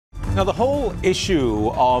Now, the whole issue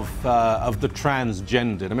of the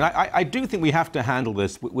transgendered, I mean, I do think we have to handle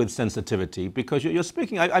this with sensitivity, because you're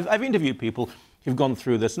speaking, I've interviewed people who've gone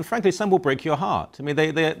through this, and frankly, some will break your heart. I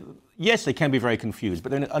mean, yes, they can be very confused, but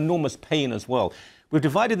they're in enormous pain as well. We've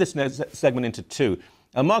divided this segment into two.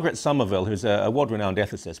 Margaret Somerville, who's a world-renowned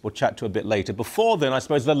ethicist, we'll chat to a bit later. Before then, I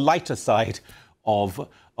suppose, the lighter side of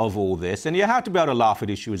all this. And you have to be able to laugh at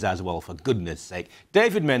issues as well, for goodness sake.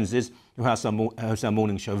 David Menzies, who has our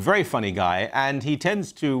morning show, very funny guy, and he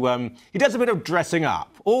tends to, he does a bit of dressing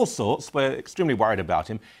up, all sorts. We're extremely worried about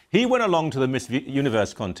him. He went along to the Miss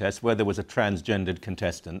Universe contest where there was a transgendered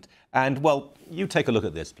contestant. And, well, you take a look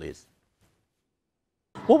at this, please.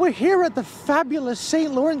 Well, we're here at the fabulous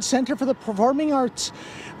St. Lawrence Centre for the Performing Arts,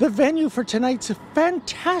 the venue for tonight's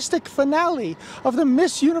fantastic finale of the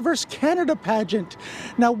Miss Universe Canada pageant.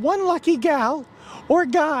 Now, one lucky gal or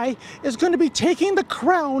guy is going to be taking the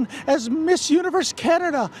crown as Miss Universe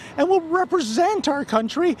Canada and will represent our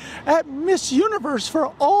country at Miss Universe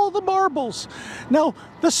for all the marbles. Now,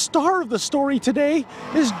 the star of the story today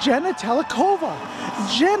is Jenna Talakova.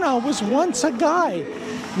 Jenna was once a guy.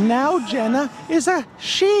 Now Jenna is a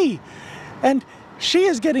she, and she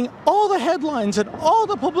is getting all the headlines and all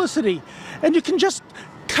the publicity, and you can just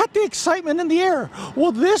cut the excitement in the air.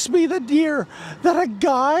 Will this be the year that a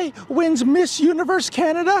guy wins Miss Universe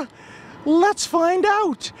Canada? Let's find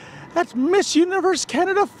out at Miss Universe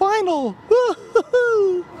Canada final.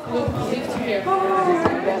 Woo-hoo-hoo.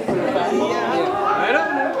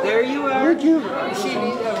 There you are. Thank you.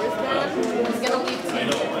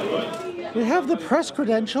 We have the press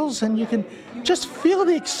credentials, and you can just feel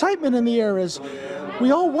the excitement in the air as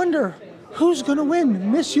we all wonder who's going to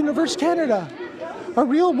win Miss Universe Canada. A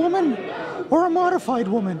real woman or a modified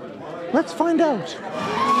woman? Let's find out.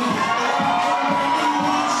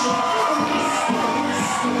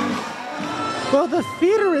 Well, the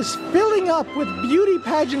theater is filling up with beauty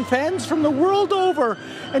pageant fans from the world over,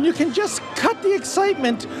 and you can just cut the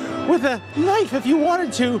excitement with a knife if you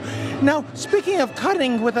wanted to. Now, speaking of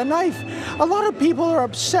cutting with a knife, a lot of people are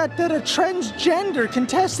upset that a transgender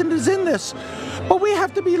contestant is in this, but we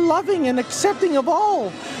have to be loving and accepting of all,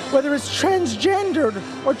 whether it's transgendered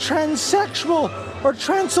or transsexual or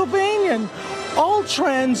Transylvanian. All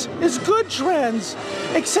trans is good trans,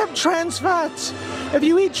 except trans fats. If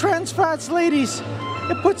you eat trans fats, ladies,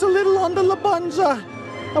 it puts a little on the labunza.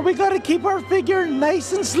 And we gotta keep our figure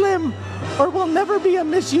nice and slim, or we'll never be a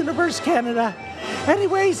Miss Universe Canada.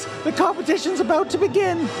 Anyways, the competition's about to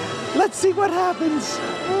begin. Let's see what happens.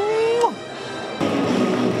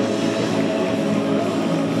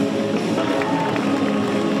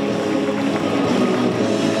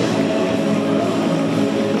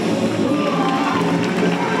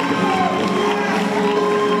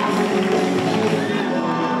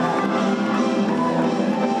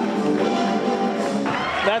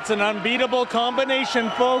 That's an unbeatable combination,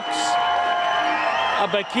 folks. A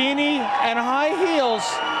bikini and high heels.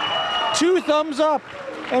 2 thumbs up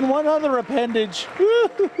and 1 other appendage.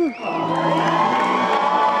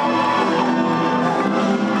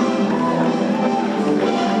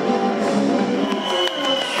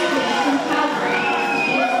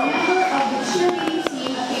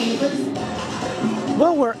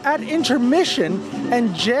 Well, we're at intermission,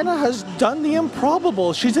 and Jenna has done the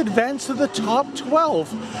improbable. She's advanced to the top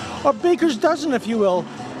 12, a baker's dozen, if you will.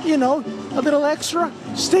 You know, a little extra.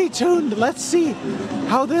 Stay tuned. Let's see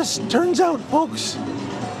how this turns out, folks.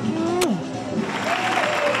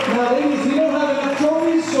 Now, ladies, we don't have enough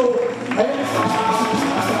trophies, so...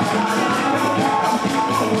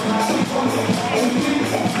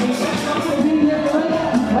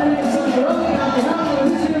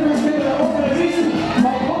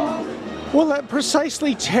 Well, at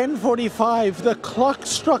precisely 10:45, the clock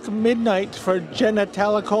struck midnight for Jenna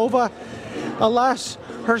Talakova. Alas,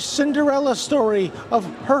 her Cinderella story of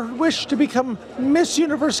her wish to become Miss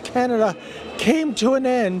Universe Canada came to an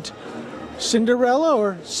end. Cinderella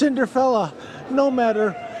or Cinderfella, no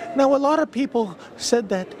matter. Now, a lot of people said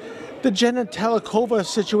that the Jenna Talakova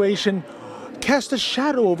situation cast a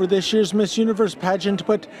shadow over this year's Miss Universe pageant,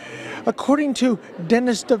 but according to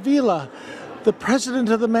Dennis Davila, the president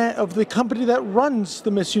of the company that runs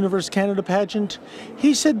the Miss Universe Canada pageant,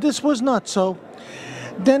 he said this was not so.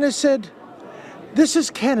 Dennis said, "This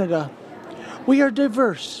is Canada. We are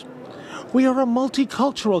diverse. We are a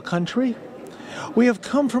multicultural country. We have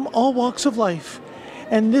come from all walks of life,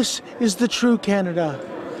 and this is the true Canada.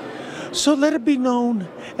 So let it be known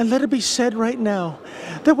and let it be said right now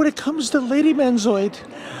that when it comes to Lady Menzoid,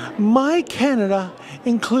 my Canada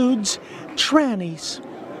includes trannies,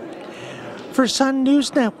 for Sun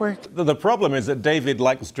News Network. The problem is that David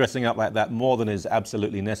likes dressing up like that more than is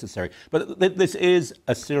absolutely necessary. But this is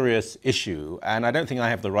a serious issue, and I don't think I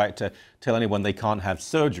have the right to tell anyone they can't have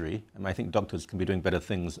surgery. And I think doctors can be doing better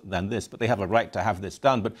things than this, but they have a right to have this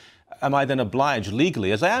done. But am I then obliged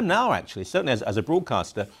legally, as I am now actually, certainly as a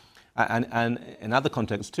broadcaster, and in other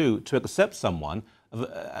contexts too, to accept someone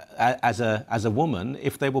as a woman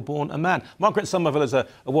if they were born a man? Margaret Somerville is a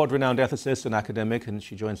world-renowned ethicist and academic, and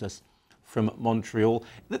she joins us from Montreal.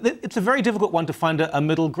 It's a very difficult one to find a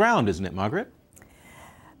middle ground, isn't it, Margaret?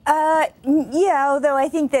 Yeah, although I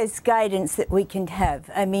think there's guidance that we can have.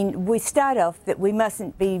 I mean, we start off that we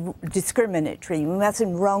mustn't be discriminatory. We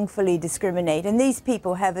mustn't wrongfully discriminate. And these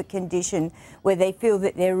people have a condition where they feel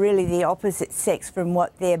that they're really the opposite sex from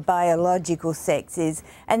what their biological sex is,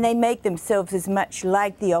 and they make themselves as much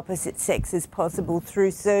like the opposite sex as possible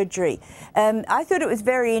through surgery. I thought it was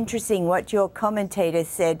very interesting what your commentator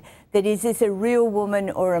said, that is this a real woman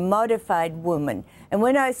or a modified woman? And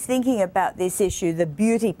when I was thinking about this issue, the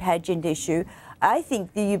beauty pageant issue, I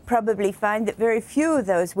think that you probably find that very few of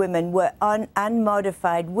those women were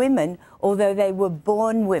unmodified women, although they were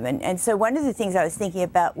born women. And so one of the things I was thinking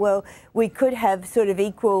about, well, we could have sort of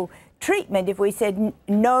equal treatment if we said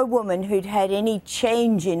no woman who'd had any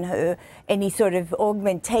change in her, any sort of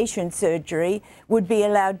augmentation surgery, would be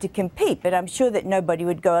allowed to compete. But I'm sure that nobody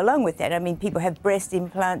would go along with that. I mean, people have breast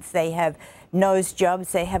implants, they have nose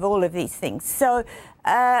jobs, they have all of these things. So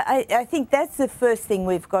I think that's the first thing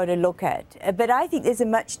we've got to look at. But I think there's a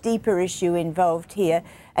much deeper issue involved here,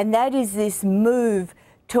 and that is this move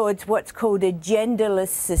towards what's called a genderless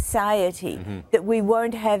society, that we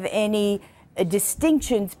won't have any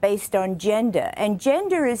distinctions based on gender. And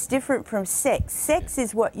gender is different from sex. Sex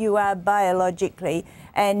is what you are biologically,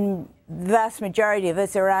 and the vast majority of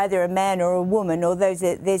us are either a man or a woman, although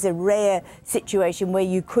there's a rare situation where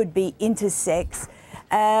you could be intersex.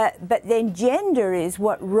 But then gender is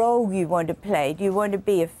what role you want to play. Do you want to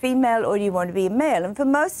be a female or do you want to be a male? And for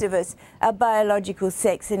most of us, our biological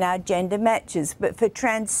sex and our gender matches. But for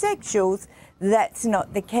transsexuals, that's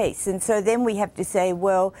not the case. And so then we have to say,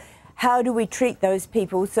 well, how do we treat those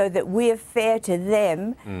people so that we're fair to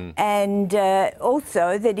them, and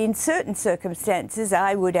also that in certain circumstances,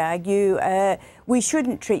 I would argue, we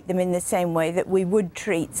shouldn't treat them in the same way that we would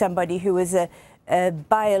treat somebody who is a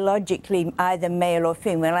biologically either male or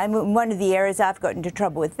female. I mean, one of the areas I've got into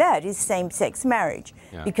trouble with that is same-sex marriage,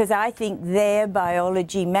 because I think their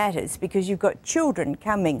biology matters, because you've got children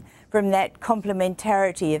coming from that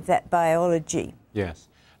complementarity of that biology. Yes.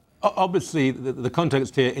 Obviously, the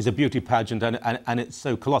context here is a beauty pageant, and it's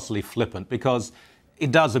so colossally flippant because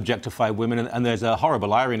it does objectify women, and there's a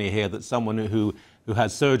horrible irony here that someone who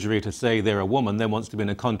has surgery to say they're a woman then wants to be in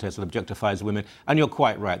a contest that objectifies women. And you're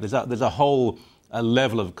quite right. There's a whole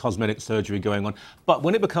level of cosmetic surgery going on. But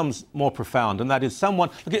when it becomes more profound, and that is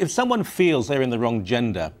if someone feels they're in the wrong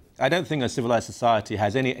gender, I don't think a civilized society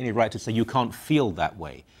has any right to say you can't feel that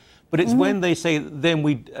way. But it's when they say, then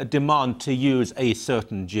we demand to use a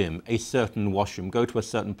certain gym, a certain washroom, go to a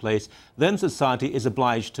certain place, then society is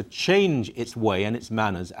obliged to change its way and its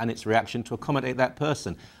manners and its reaction to accommodate that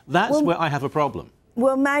person. That's where I have a problem.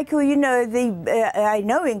 Well, Michael, you know, I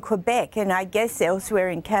know in Quebec, and I guess elsewhere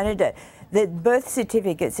in Canada, that birth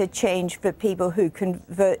certificates are changed for people who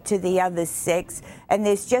convert to the other sex, and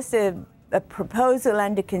there's just a proposal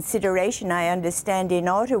under consideration, I understand, in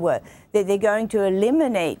Ottawa, that they're going to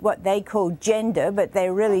eliminate what they call gender, but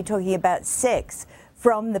they're really talking about sex,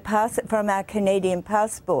 from our Canadian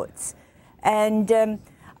passports. And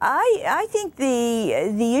I think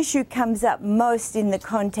the issue comes up most in the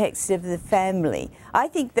context of the family. I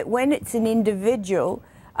think that when it's an individual,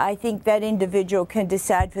 I think that individual can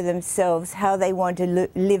decide for themselves how they want to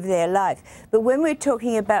live their life. But when we're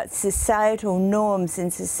talking about societal norms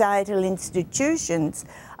and societal institutions,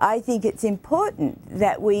 I think it's important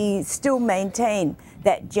that we still maintain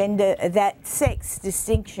that that sex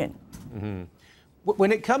distinction.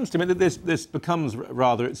 When it comes to this becomes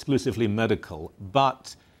rather exclusively medical,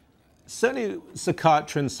 but certainly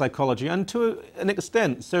psychiatry and psychology, and to an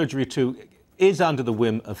extent surgery too, is under the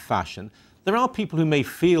whim of fashion. There are people who may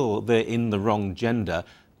feel they're in the wrong gender,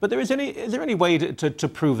 but is there any way to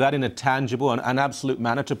prove that in a tangible and absolute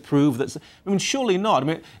manner, to prove that? I mean, surely not. I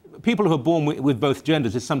mean, people who are born with both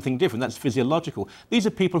genders is something different. That's physiological. These are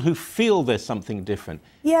people who feel there's something different.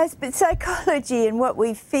 Yes, but psychology and what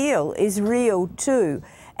we feel is real too.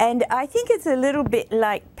 And I think it's a little bit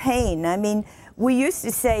like pain. I mean, we used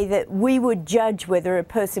to say that we would judge whether a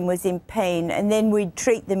person was in pain and then we'd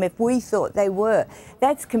treat them if we thought they were.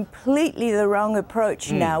 That's completely the wrong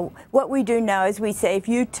approach now. What we do now is we say, if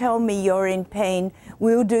you tell me you're in pain,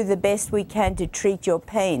 we'll do the best we can to treat your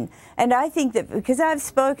pain. And I think that, because I've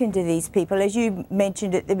spoken to these people, as you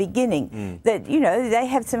mentioned at the beginning, that, you know, they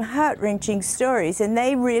have some heart-wrenching stories and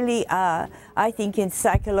they really are, I think, in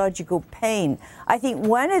psychological pain. I think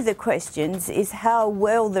one of the questions is how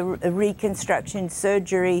well the reconstruction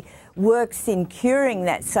surgery works in curing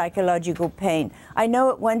that psychological pain. I know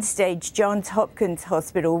at one stage Johns Hopkins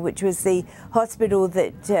Hospital, which was the hospital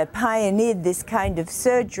that pioneered this kind of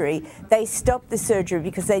surgery, they stopped the surgery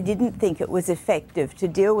because they didn't think it was effective to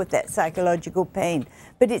deal with that psychological pain.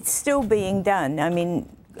 But it's still being done. I mean,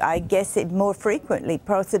 I guess it more frequently,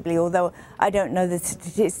 possibly, although I don't know the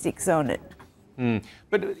statistics on it.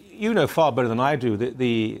 But you know far better than I do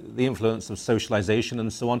the influence of socialization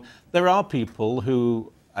and so on. There are people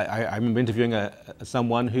who, I remember interviewing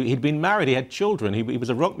someone who he'd been married, he had children, he was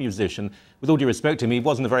a rock musician. With all due respect to him, he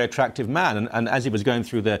wasn't a very attractive man, and as he was going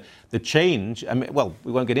through the change, I mean, well,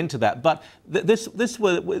 we won't get into that, but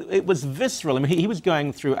it was visceral. I mean, he was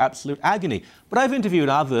going through absolute agony. But I've interviewed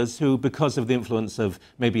others who, because of the influence of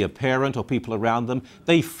maybe a parent or people around them,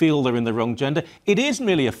 they feel they're in the wrong gender. It is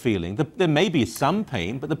merely a feeling. There may be some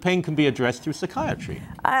pain, but the pain can be addressed through psychiatry.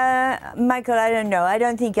 Michael, I don't know. I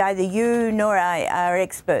don't think either you nor I are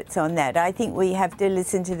experts on that. I think we have to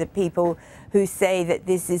listen to the people who say that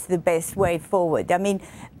this is the best way forward. I mean,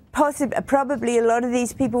 probably a lot of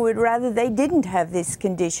these people would rather they didn't have this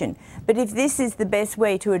condition. But if this is the best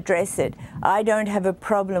way to address it, I don't have a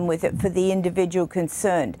problem with it for the individual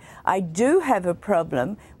concerned. I do have a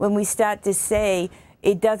problem when we start to say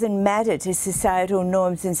it doesn't matter to societal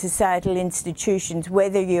norms and societal institutions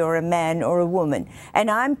whether you're a man or a woman.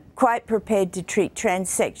 And I'm quite prepared to treat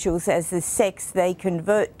transsexuals as the sex they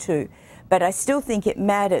convert to. But I still think it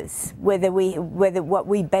matters whether what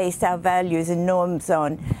we base our values and norms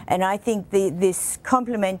on. And I think this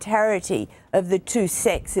complementarity of the two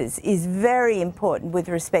sexes is very important with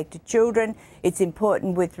respect to children. It's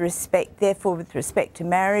important with respect, therefore, with respect to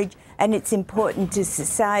marriage, and it's important to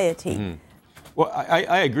society. Well,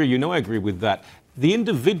 I agree. You know, I agree with that. The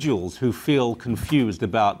individuals who feel confused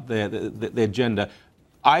about their gender,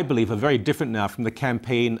 I believe, are very different now from the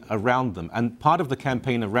campaign around them. And part of the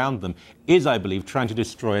campaign around them is, I believe, trying to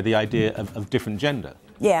destroy the idea of different gender.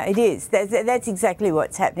 Yeah, it is. That's exactly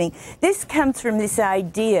what's happening. This comes from this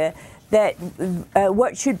idea that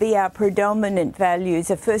what should be our predominant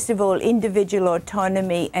values are, first of all, individual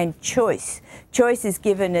autonomy and choice. Choice is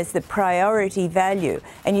given as the priority value.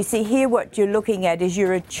 And you see here what you're looking at is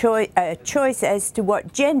a choice as to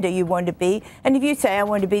what gender you want to be. And if you say, I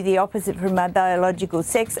want to be the opposite from my biological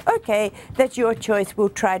sex, okay, that's your choice. We'll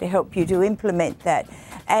try to help you to implement that.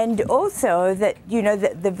 And also that, you know,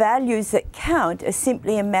 that the values that count are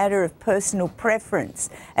simply a matter of personal preference.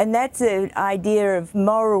 And that's an idea of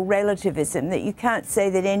moral relativism, that you can't say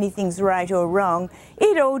that anything's right or wrong.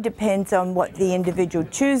 It all depends on what the individual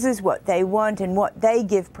chooses, what they want, and what they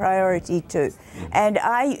give priority to. And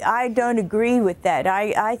I don't agree with that.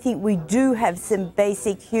 I think we do have some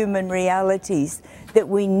basic human realities that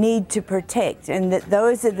we need to protect, and that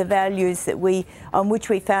those are the values that on which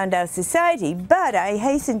we found our society. But I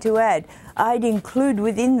hasten to add, I'd include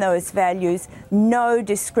within those values no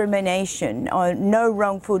discrimination, or no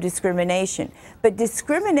wrongful discrimination. But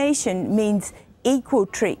discrimination means equal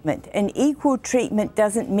treatment, and equal treatment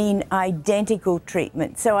doesn't mean identical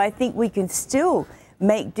treatment. So I think we can still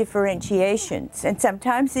make differentiations, and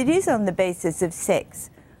sometimes it is on the basis of sex.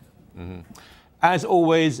 As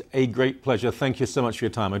always, a great pleasure. Thank you so much for your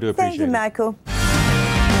time. I do appreciate it. Thank you, Michael.